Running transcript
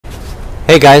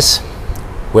Hey guys,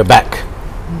 we're back.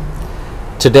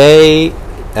 Today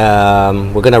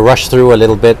we're gonna rush through a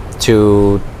little bit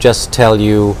to just tell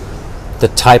you the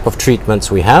type of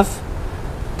treatments we have,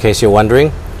 in case you're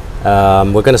wondering.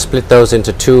 We're gonna split those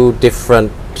into two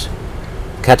different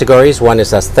categories. One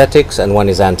is aesthetics and one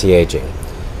is anti-aging.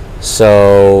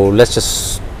 So let's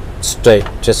just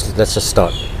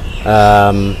start.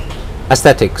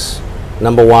 Aesthetics.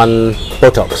 Number one,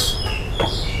 Botox.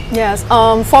 Yes,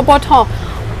 for Botox,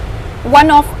 one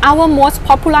of our most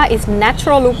popular is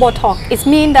natural look Botox. It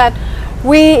means that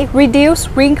we reduce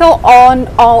wrinkle on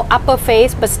all upper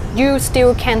face, but you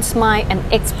still can smile and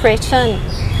expression.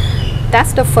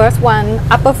 That's the first one,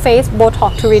 upper face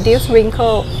Botox to reduce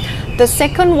wrinkle. The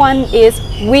second one is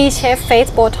V-shape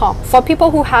face Botox. For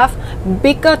people who have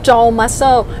bigger jaw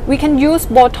muscle, we can use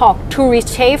Botox to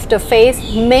reshape the face,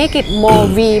 make it more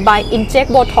V by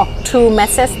inject Botox to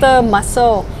massage the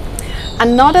muscle.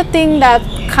 Another thing that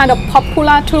kind of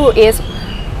popular too is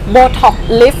Botox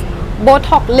lift.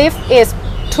 Botox lift is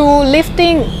to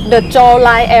lifting the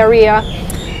jawline area.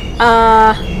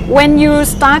 When you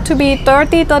start to be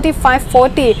 30, 35,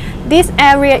 40, this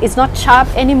area is not sharp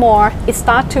anymore. It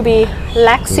starts to be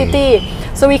laxity.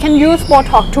 So we can use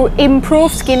Botox to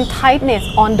improve skin tightness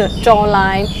on the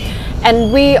jawline.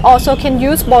 And we also can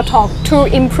use Botox to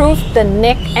improve the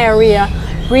neck area,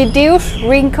 reduce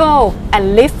wrinkle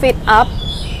and lift it up.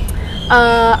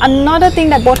 Another thing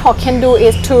that Botox can do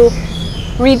is to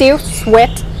reduce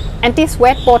sweat,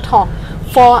 anti-sweat Botox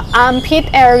for armpit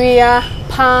area,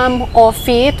 palm or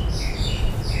feet.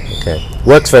 Okay,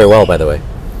 works very well, by the way.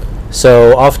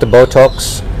 So after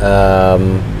Botox,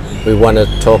 we want to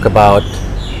talk about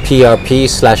PRP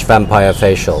 / vampire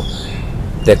facial.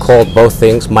 They're called both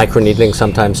things, microneedling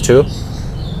sometimes too.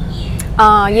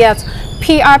 Yes,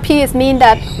 PRP is mean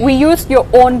that we use your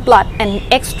own blood and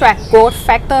extract growth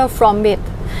factor from it.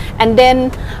 And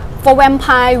then for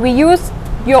vampire, we use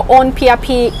your own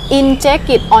PRP, inject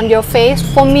it on your face.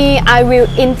 For me, I will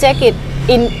inject it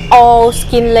in all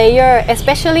skin layer,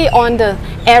 especially on the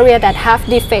area that have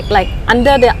defect like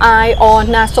under the eye or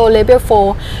nasal level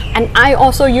 4. And I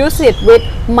also use it with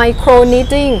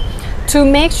microneedling to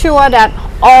make sure that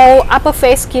all upper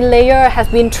face skin layer has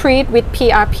been treated with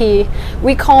PRP.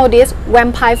 We call this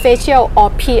vampire facial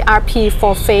or PRP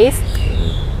for face.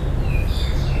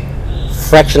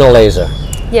 Fractional laser.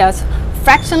 Yes,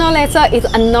 fractional laser is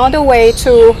another way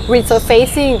to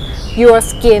resurfacing your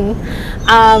skin.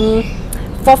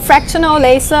 For fractional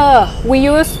laser, we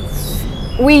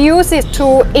use it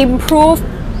to improve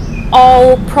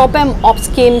all problem of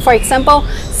skin. For example,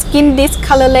 skin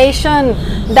discoloration,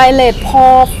 dilate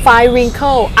pore, fine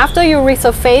wrinkle. After you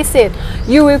resurface it,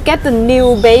 you will get the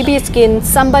new baby skin.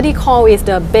 Somebody call it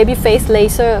the baby face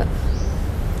laser.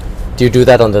 Do you do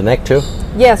that on the neck too?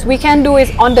 Yes, we can do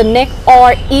it on the neck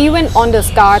or even on the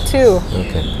scar too.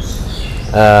 Okay.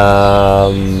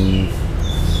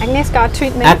 Acne scar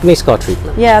treatment. Acne scar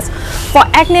treatment. Yes, for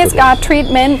acne scar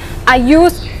treatment, I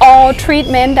use all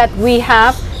treatment that we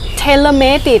have,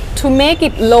 tailor-made it to make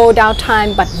it low down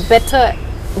time but better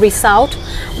result.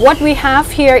 What we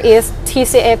have here is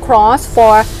TCA cross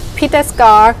for pit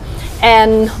scar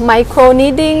and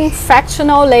microneedling,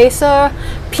 fractional laser,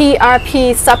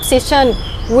 PRP subcision.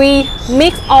 We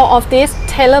mix all of this,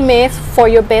 tailor-made for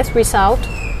your best result.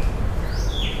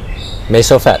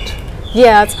 Mesofat.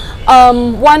 Yes,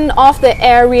 one of the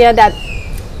area that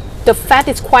the fat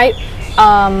is quite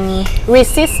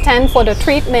resistant for the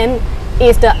treatment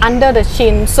is the under the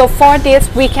chin. So for this,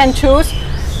 we can choose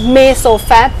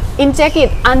mesofat, inject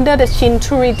it under the chin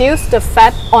to reduce the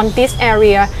fat on this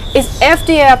area. It's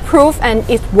FDA approved and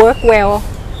it works well.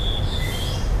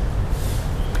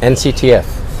 NCTF.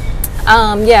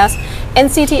 Yes,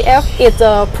 NCTF is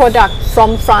a product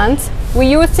from France. We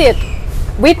use it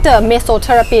with the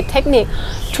mesotherapy technique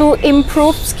to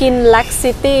improve skin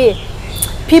laxity.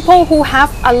 People who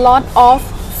have a lot of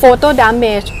photo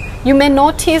damage, you may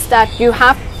notice that you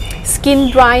have skin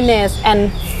dryness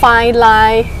and fine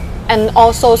line and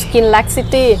also skin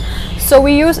laxity. So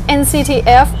we use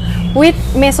NCTF with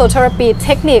mesotherapy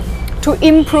technique to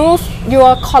improve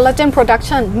your collagen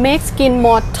production, make skin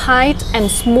more tight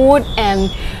and smooth and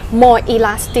more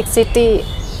elasticity.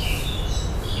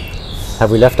 Have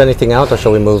we left anything out or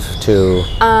shall we move to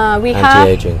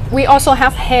anti-aging? We also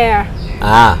have hair.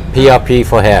 PRP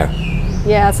for hair.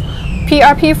 Yes,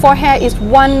 PRP for hair is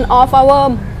one of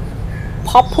our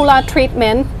popular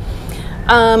treatment.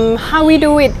 How we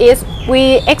do it is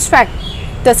we extract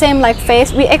the same like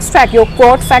face. We extract your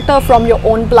growth factor from your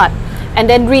own blood and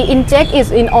then re-inject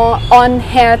it in on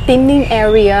hair thinning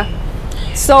area.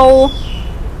 So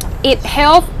it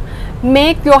helps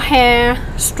make your hair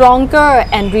stronger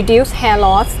and reduce hair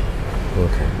loss.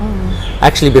 Okay.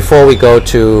 Actually, before we go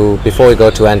to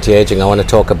anti-aging, I want to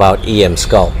talk about EM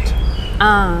Sculpt.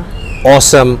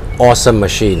 Awesome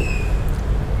machine.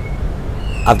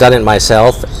 I've done it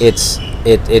myself.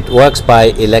 It works by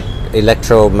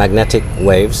electromagnetic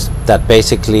waves that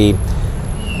basically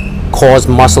cause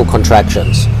muscle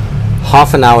contractions.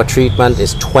 Half an hour treatment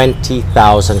is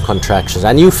 20,000 contractions,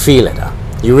 and you feel it.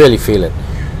 You really feel it.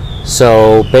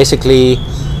 So basically,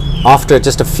 after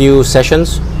just a few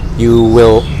sessions, you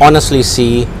will honestly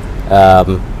see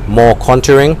more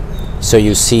contouring. So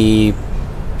you see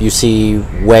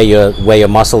where your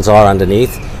muscles are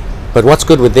underneath. But what's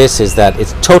good with this is that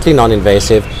it's totally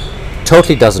non-invasive,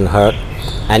 totally doesn't hurt,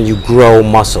 and you grow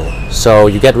muscle. So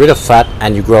you get rid of fat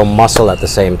and you grow muscle at the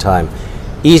same time.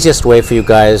 Easiest way for you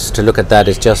guys to look at that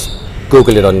is just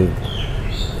Google it on,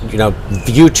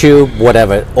 YouTube,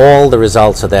 whatever. All the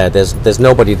results are there. There's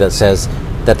nobody that says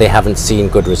that they haven't seen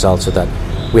good results with that.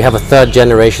 We have a 3rd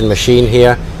generation machine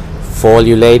here. For all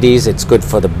you ladies, it's good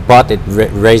for the butt. It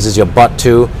raises your butt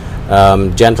too.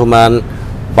 Gentlemen,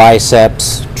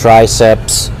 biceps,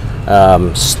 triceps,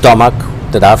 stomach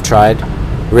that I've tried.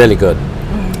 Really good.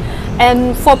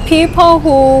 And for people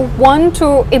who want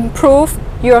to improve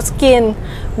your skin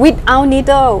without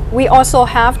needle, we also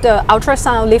have the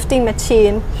ultrasound lifting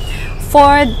machine.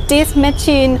 For this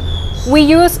machine, we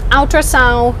use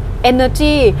ultrasound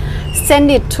energy,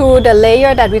 send it to the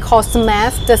layer that we call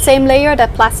smash, the same layer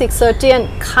that plastic surgeon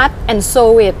cut and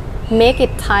sew it, make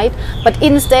it tight. But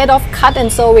instead of cut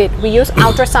and sew it, we use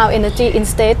ultrasound energy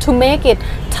instead to make it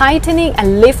tightening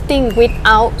and lifting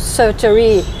without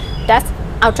surgery. That's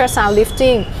ultrasound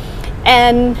lifting.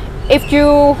 And if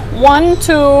you want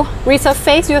to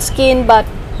resurface your skin but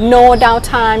no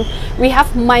downtime, we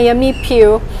have Miami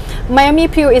Peel. Miami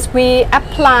Peel is we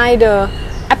apply the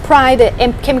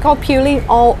chemical peeling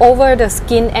all over the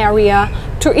skin area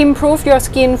to improve your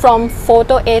skin from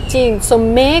photo aging. So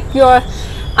make your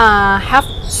have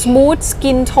smooth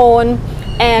skin tone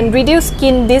and reduce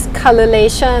skin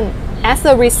discoloration. As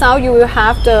a result, you will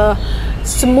have the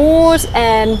smooth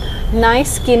and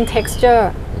nice skin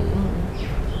texture.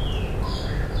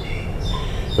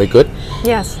 Very good.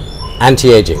 Yes.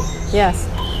 Anti-aging. Yes.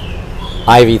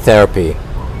 IV therapy.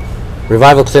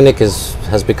 Revival Clinic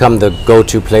has become the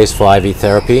go-to place for IV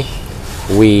therapy.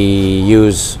 We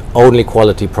use only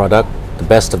quality product, the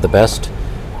best of the best.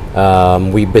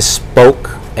 We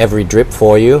bespoke every drip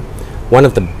for you. One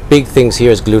of the big things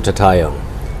here is glutathione.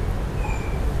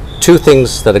 2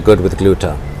 things that are good with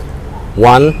gluta.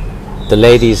 One, the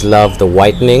ladies love the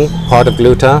whitening part of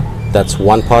gluta. That's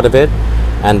one part of it.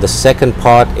 And the second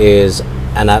part is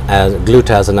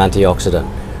gluta as an antioxidant.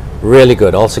 Really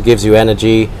good. Also gives you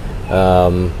energy,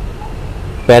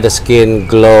 better skin,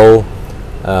 glow.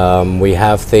 We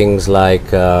have things like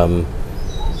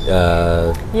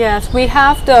yes, we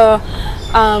have the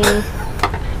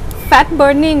fat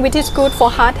burning, which is good for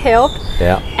heart health.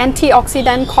 Yeah.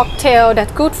 Antioxidant cocktail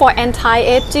that's good for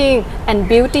anti-aging and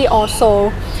beauty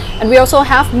also. And we also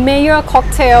have Mayor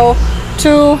cocktail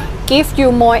to give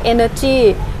you more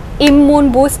energy.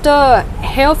 Immune booster,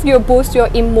 help you boost your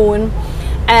immune.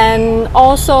 And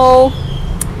also,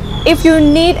 if you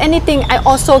need anything, I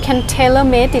also can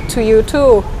tailor-made it to you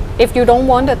too, if you don't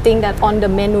want the thing that on the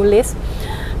menu list.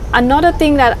 Another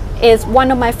thing that is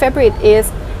one of my favorite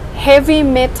is heavy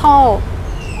metal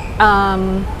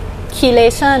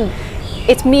chelation.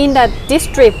 It means that this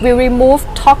drip will remove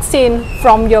toxin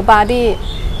from your body.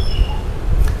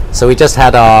 So we just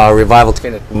had our Revival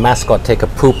Clinic mascot take a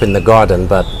poop in the garden,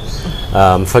 but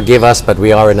forgive us, but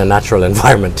we are in a natural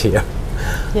environment here.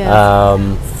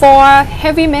 Yes. For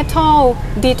heavy metal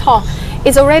detox,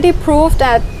 it's already proved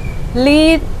that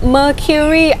lead,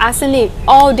 mercury, arsenic,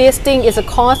 all these things is a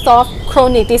cause of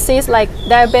chronic disease like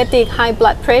diabetic, high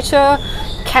blood pressure,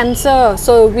 cancer.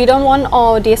 So we don't want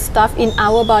all this stuff in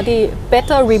our body.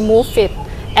 Better remove it.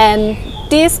 And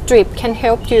this drip can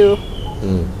help you.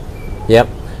 Yep.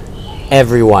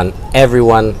 Everyone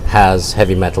has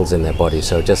heavy metals in their body,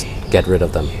 so just get rid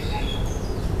of them.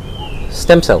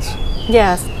 Stem cells.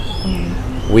 Yes.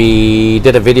 We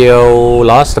did a video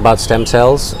last about stem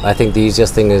cells. I think the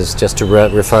easiest thing is just to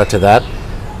refer to that.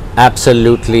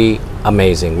 Absolutely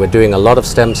amazing. We're doing a lot of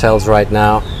stem cells right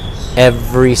now.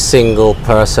 Every single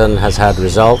person has had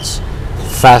results,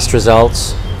 fast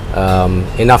results.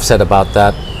 Enough said about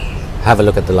that. Have a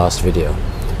look at the last video.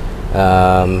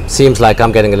 Seems like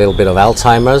I'm getting a little bit of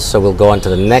Alzheimer's, so we'll go on to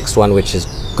the next one, which is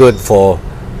good for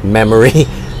memory.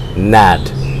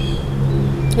 NAD.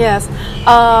 Yes,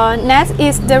 NAD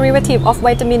is derivative of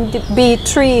vitamin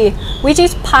B3. which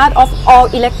is part of all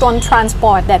electron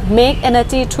transport that make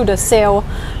energy to the cell.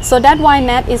 So that's why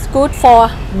NAT is good for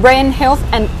brain health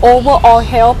and overall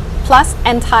health, plus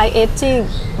anti-aging.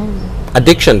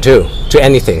 Addiction too, to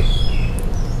anything.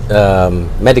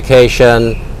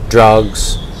 Medication,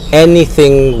 drugs,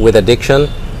 anything with addiction,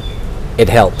 it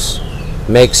helps.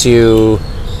 Makes you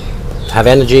have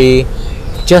energy,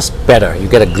 just better. You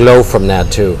get a glow from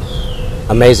that too.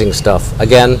 Amazing stuff.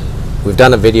 Again, we've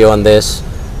done a video on this.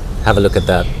 Have a look at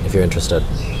that if you're interested.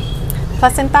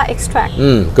 Placenta extract.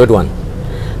 Good one.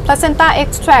 Placenta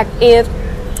extract is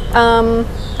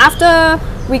after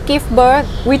we give birth,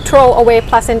 we throw away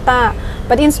placenta,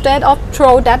 but instead of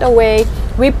throw that away,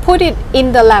 we put it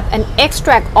in the lab and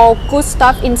extract all good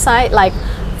stuff inside, like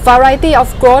variety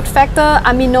of growth factor,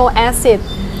 amino acid,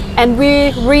 and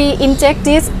we re-inject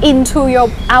this into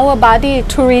our body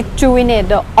to rejuvenate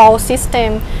the all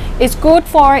system. It's good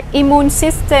for immune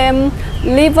system,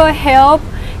 liver health,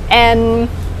 and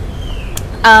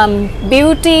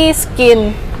beauty,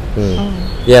 skin.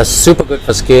 Yes, super good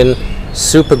for skin,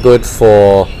 super good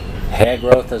for hair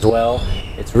growth as well.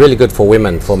 It's really good for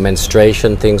women, for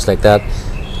menstruation, things like that.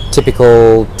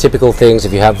 Typical things,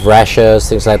 if you have rashes,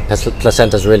 things like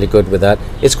placenta is really good with that.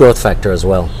 It's growth factor as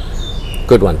well.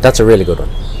 Good one. That's a really good one.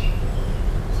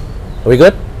 Are we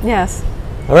good? Yes.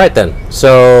 All right then.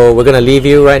 So we're going to leave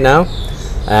you right now,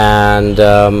 and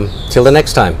till the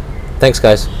next time. Thanks,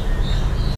 guys.